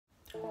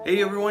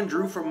Hey everyone,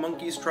 Drew from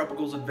Monkey's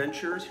Tropicals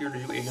Adventures here to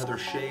do another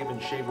shave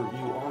and shave review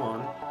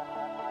on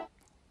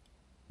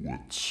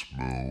what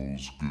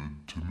smells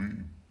good to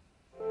me.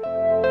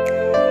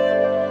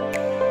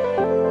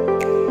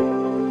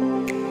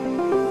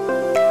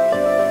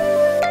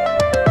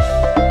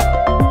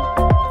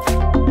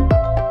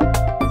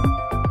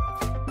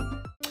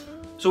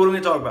 So what are we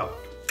going to talk about?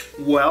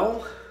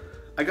 Well,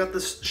 I got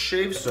this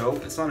shave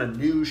soap. It's not a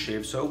new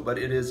shave soap, but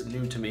it is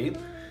new to me.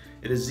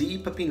 It is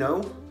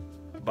Peppino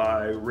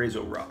by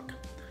Razorock.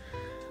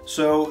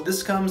 So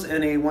this comes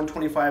in a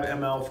 125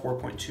 ml,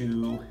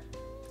 4.2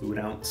 fluid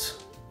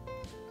ounce,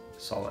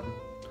 solid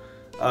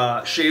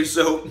shave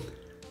soap.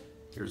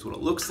 Here's what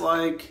it looks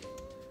like.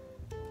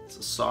 It's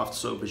a soft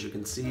soap, as you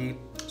can see.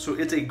 So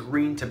it's a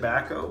green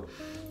tobacco.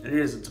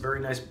 It's a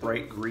very nice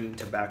bright green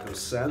tobacco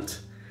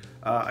scent.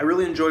 I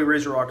really enjoy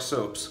Razorock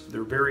soaps.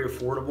 They're very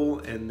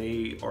affordable and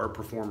they are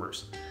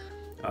performers.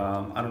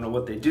 I don't know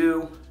what they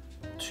do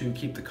to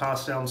keep the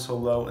cost down so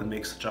low and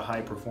make such a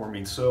high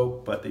performing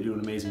soap, but they do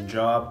an amazing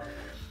job.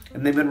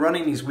 And they've been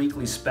running these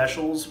weekly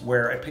specials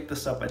where I picked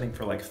this up I think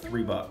for like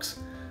 $3.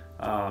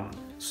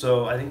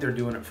 So I think they're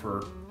doing it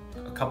for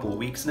a couple of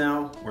weeks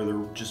now where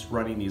they're just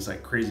running these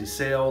like crazy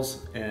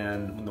sales,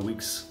 and when the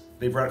weeks,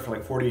 they've run it for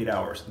like 48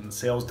 hours and the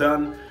sale's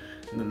done,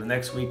 and then the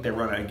next week they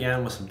run it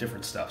again with some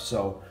different stuff.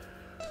 So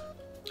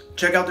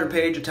check out their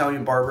page,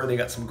 Italian Barber, they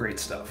got some great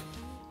stuff.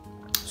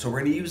 So we're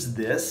gonna use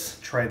this,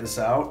 try this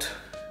out.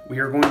 We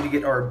are going to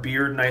get our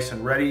beard nice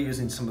and ready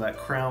using some of that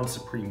Crown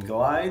Supreme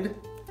Glide.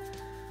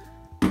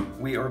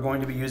 We are going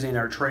to be using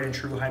our tried and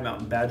true High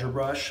Mountain Badger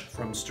brush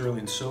from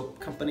Stirling Soap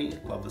Company.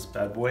 Love this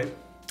bad boy.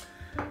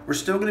 We're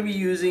still gonna be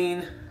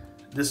using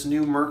this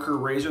new Merkur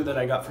razor that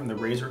I got from the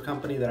razor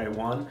company that I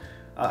won.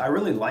 I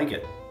really like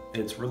it.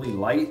 It's really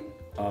light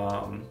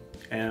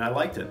and I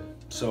liked it.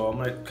 So I'm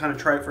gonna kind of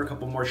try it for a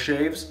couple more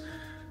shaves.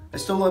 I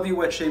still love you,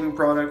 wet shaving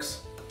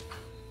products.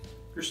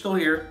 You're still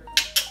here.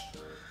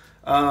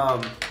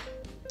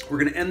 We're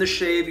gonna end the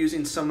shave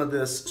using some of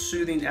this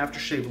Soothing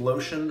Aftershave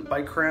Lotion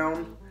by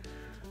Crown.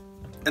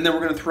 And then we're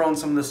gonna throw in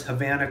some of this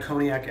Havana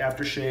Cognac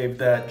Aftershave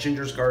that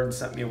Ginger's Garden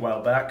sent me a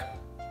while back.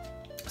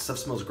 This stuff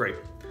smells great.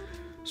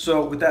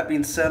 So with that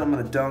being said, I'm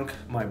gonna dunk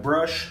my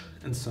brush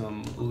in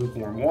some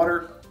lukewarm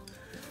water.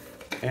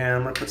 And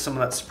I'm gonna put some of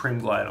that Supreme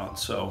Glide on,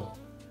 so.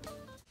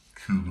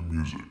 Cue the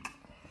music.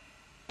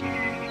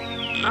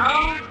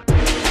 Alright.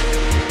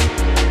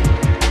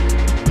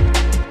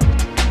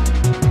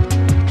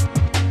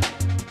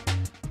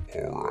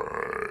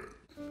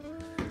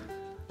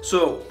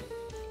 So,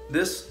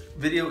 this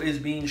video is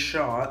being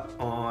shot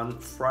on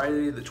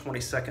Friday the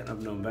 22nd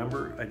of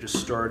November. I just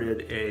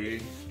started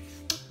a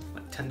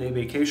 10-day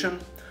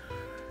vacation.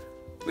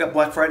 We got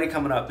Black Friday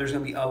coming up. There's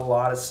gonna be a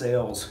lot of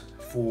sales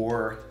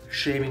for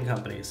shaving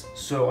companies.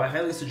 So I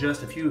highly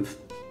suggest, if you've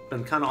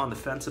been kind of on the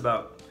fence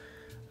about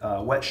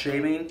wet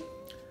shaving,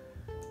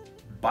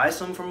 buy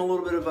some from a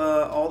little bit of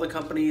all the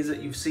companies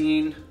that you've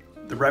seen,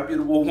 the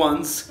reputable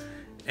ones,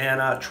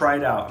 and try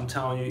it out. I'm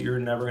telling you, you're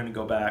never gonna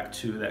go back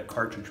to that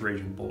cartridge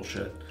razing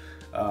bullshit.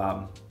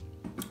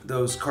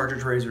 Those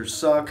cartridge razors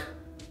suck.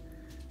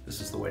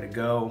 This is the way to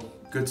go.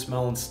 Good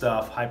smelling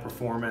stuff, high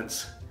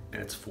performance,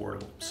 and it's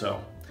affordable.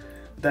 So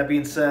with that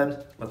being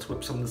said, let's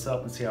whip some of this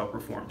up and see how it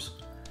performs.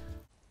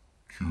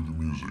 Cue the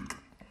music.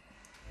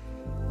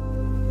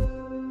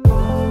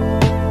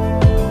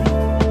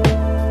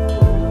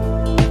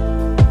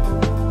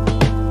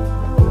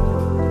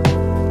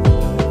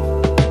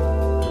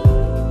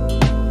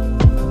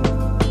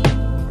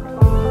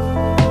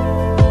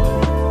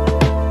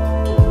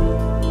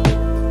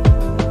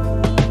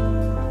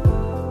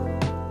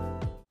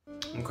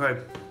 Okay,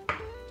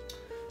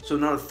 so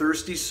not a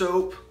thirsty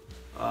soap.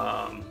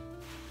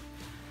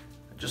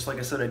 Just like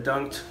I said, I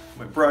dunked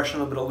my brush in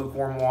a little bit of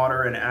lukewarm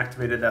water and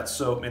activated that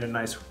soap, made a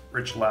nice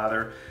rich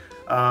lather.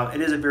 It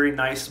is a very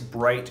nice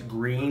bright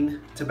green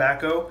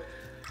tobacco.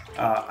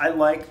 I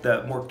like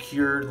the more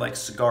cured like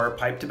cigar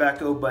pipe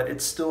tobacco, but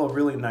it's still a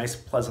really nice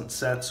pleasant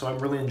scent, so I'm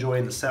really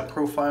enjoying the scent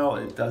profile.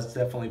 It does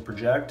definitely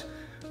project.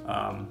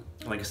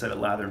 Like I said, it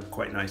lathered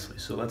quite nicely.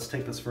 So let's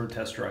take this for a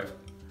test drive.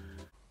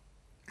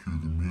 Cue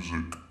the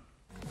music.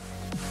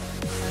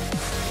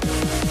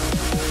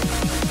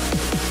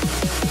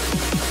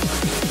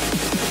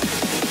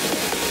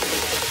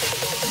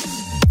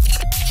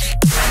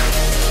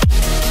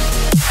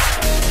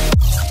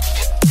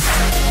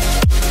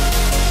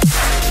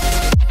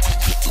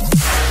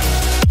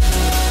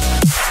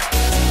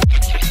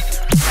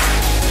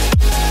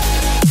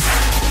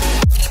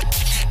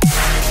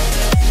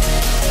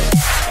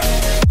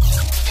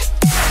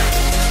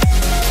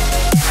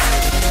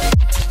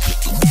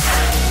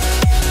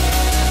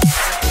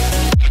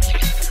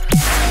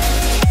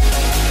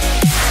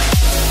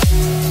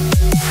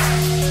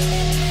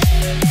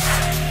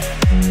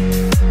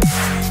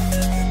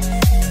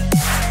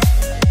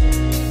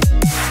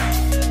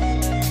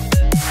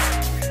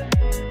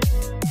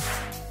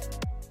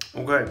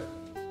 Okay,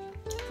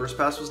 first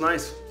pass was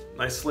nice.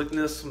 Nice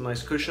slickness, some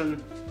nice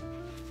cushion.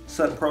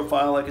 Scent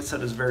profile, like I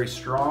said, is very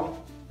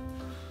strong.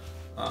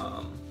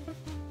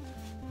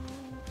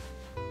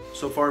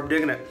 So far I'm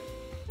digging it.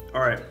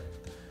 All right,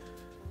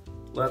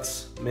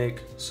 let's make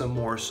some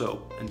more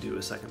soap and do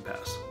a second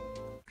pass.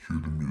 Cue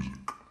the music.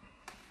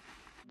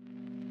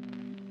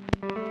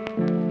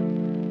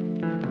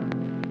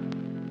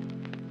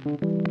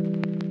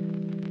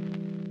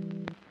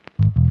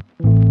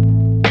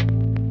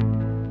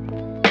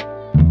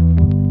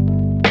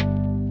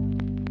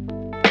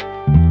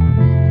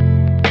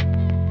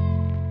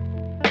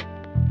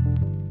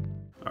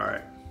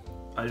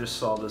 I just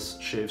saw this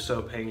shave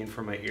soap hanging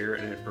from my ear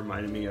and it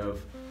reminded me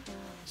of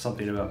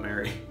something about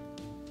Mary.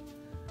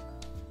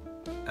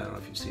 I don't know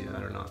if you've seen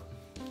that or not.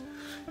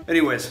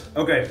 Anyways,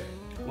 okay,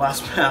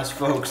 last pass,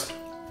 folks.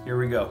 Here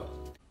we go.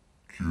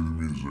 Cue the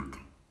music.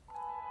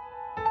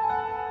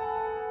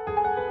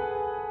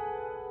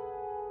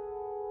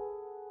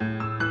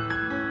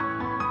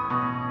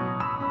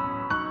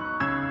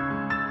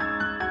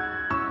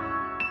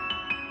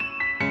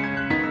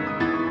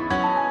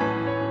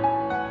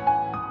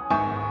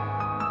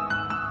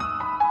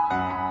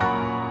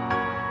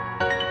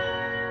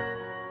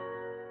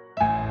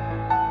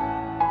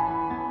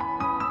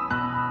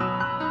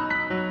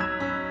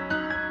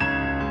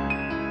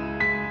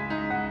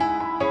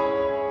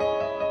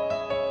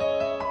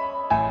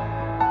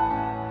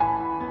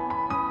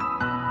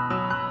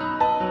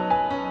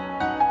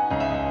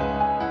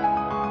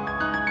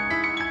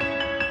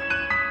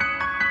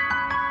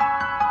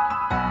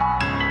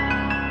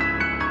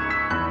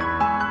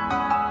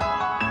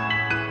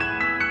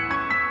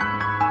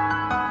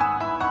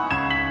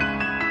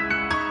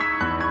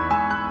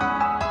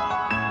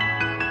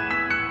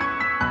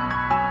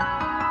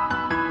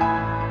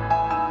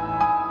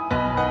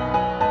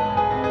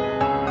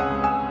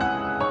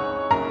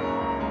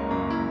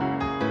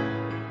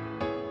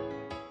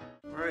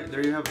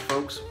 There you have it,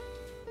 folks.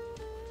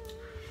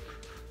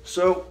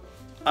 So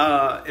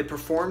it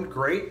performed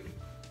great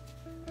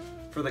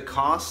for the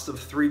cost of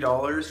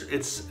 $3.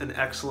 It's an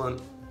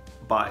excellent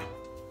buy.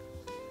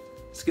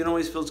 Skin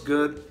always feels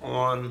good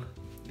on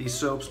these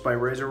soaps by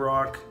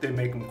Razorock. They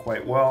make them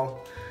quite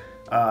well.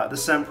 The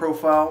scent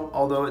profile,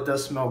 although it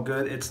does smell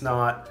good, it's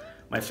not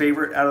my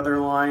favorite out of their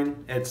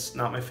line. It's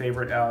not my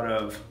favorite out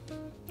of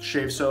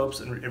shave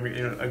soaps and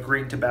a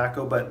green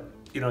tobacco, but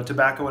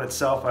tobacco in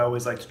itself, I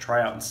always like to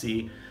try out and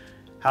see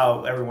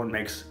how everyone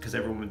makes, because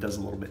everyone does a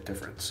little bit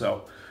different.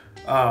 So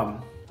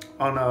on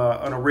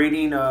a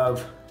rating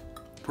of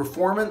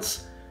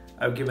performance,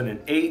 I've given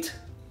an 8.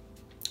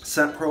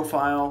 Scent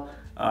profile,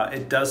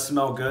 it does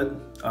smell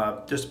good.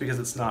 Just because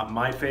it's not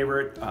my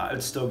favorite,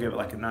 I'd still give it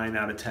like a 9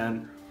 out of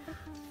 10.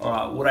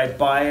 Would I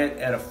buy it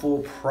at a full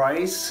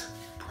price?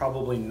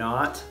 Probably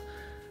not,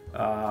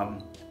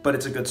 but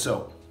it's a good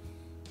soap.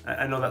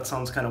 I know that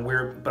sounds kind of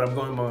weird, but I'm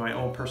going by my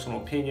own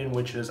personal opinion,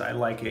 which is I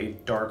like a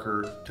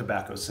darker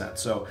tobacco scent.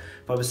 So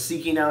if I was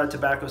seeking out a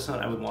tobacco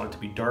scent, I would want it to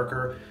be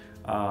darker.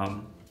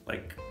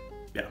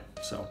 Yeah,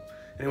 so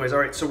anyways, all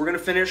right, so we're gonna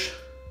finish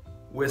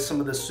with some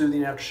of this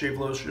Soothing Aftershave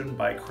Lotion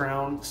by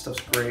Crown. This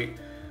stuff's great.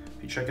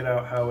 If you check it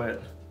out,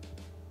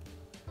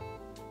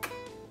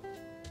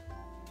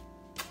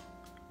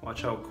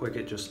 watch how quick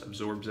it just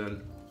absorbs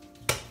in.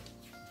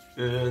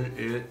 And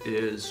it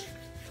is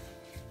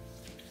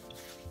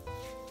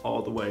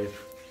all the way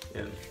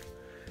in.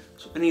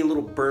 So any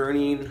little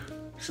burning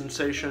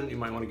sensation, you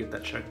might want to get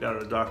that checked out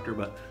at a doctor,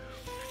 but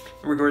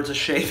in regards to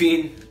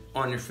shaving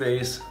on your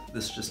face,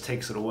 this just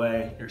takes it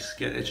away. Your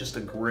skin, it's just a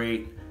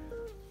great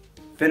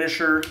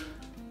finisher.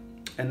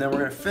 And then we're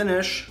gonna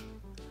finish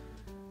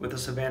with the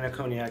Savannah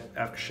Cognac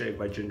Aftershave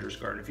by Ginger's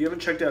Garden. If you haven't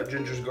checked out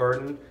Ginger's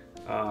Garden,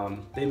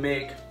 they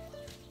make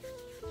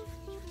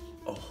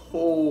a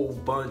whole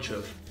bunch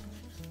of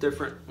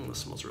different, this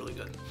smells really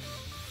good.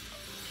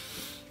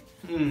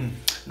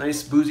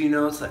 Nice boozy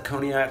notes, that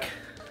cognac.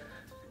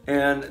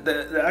 And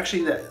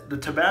the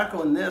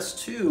tobacco in this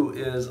too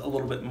is a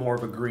little bit more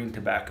of a green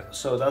tobacco.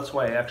 So that's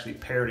why I actually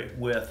paired it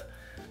with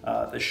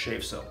the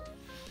shave soap.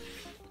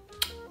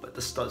 But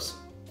this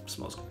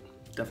smells good.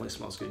 Definitely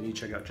smells good. You need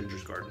to check out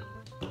Ginger's Garden.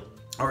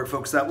 All right,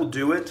 folks, that will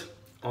do it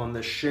on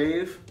the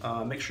shave.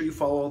 Make sure you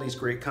follow all these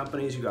great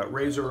companies. You got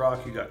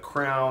Razorock, you got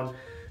Crown,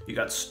 you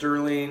got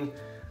Stirling,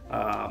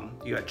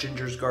 you got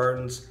Ginger's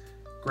Gardens.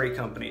 Great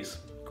companies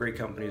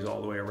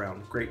all the way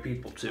around. Great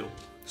people too.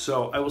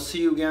 So I will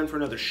see you again for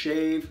another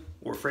shave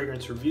or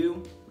fragrance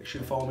review. Make sure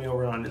to follow me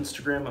over on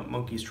Instagram at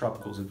Monkey's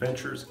Tropicals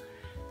Adventures,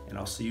 and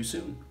I'll see you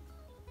soon.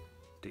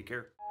 Take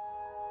care.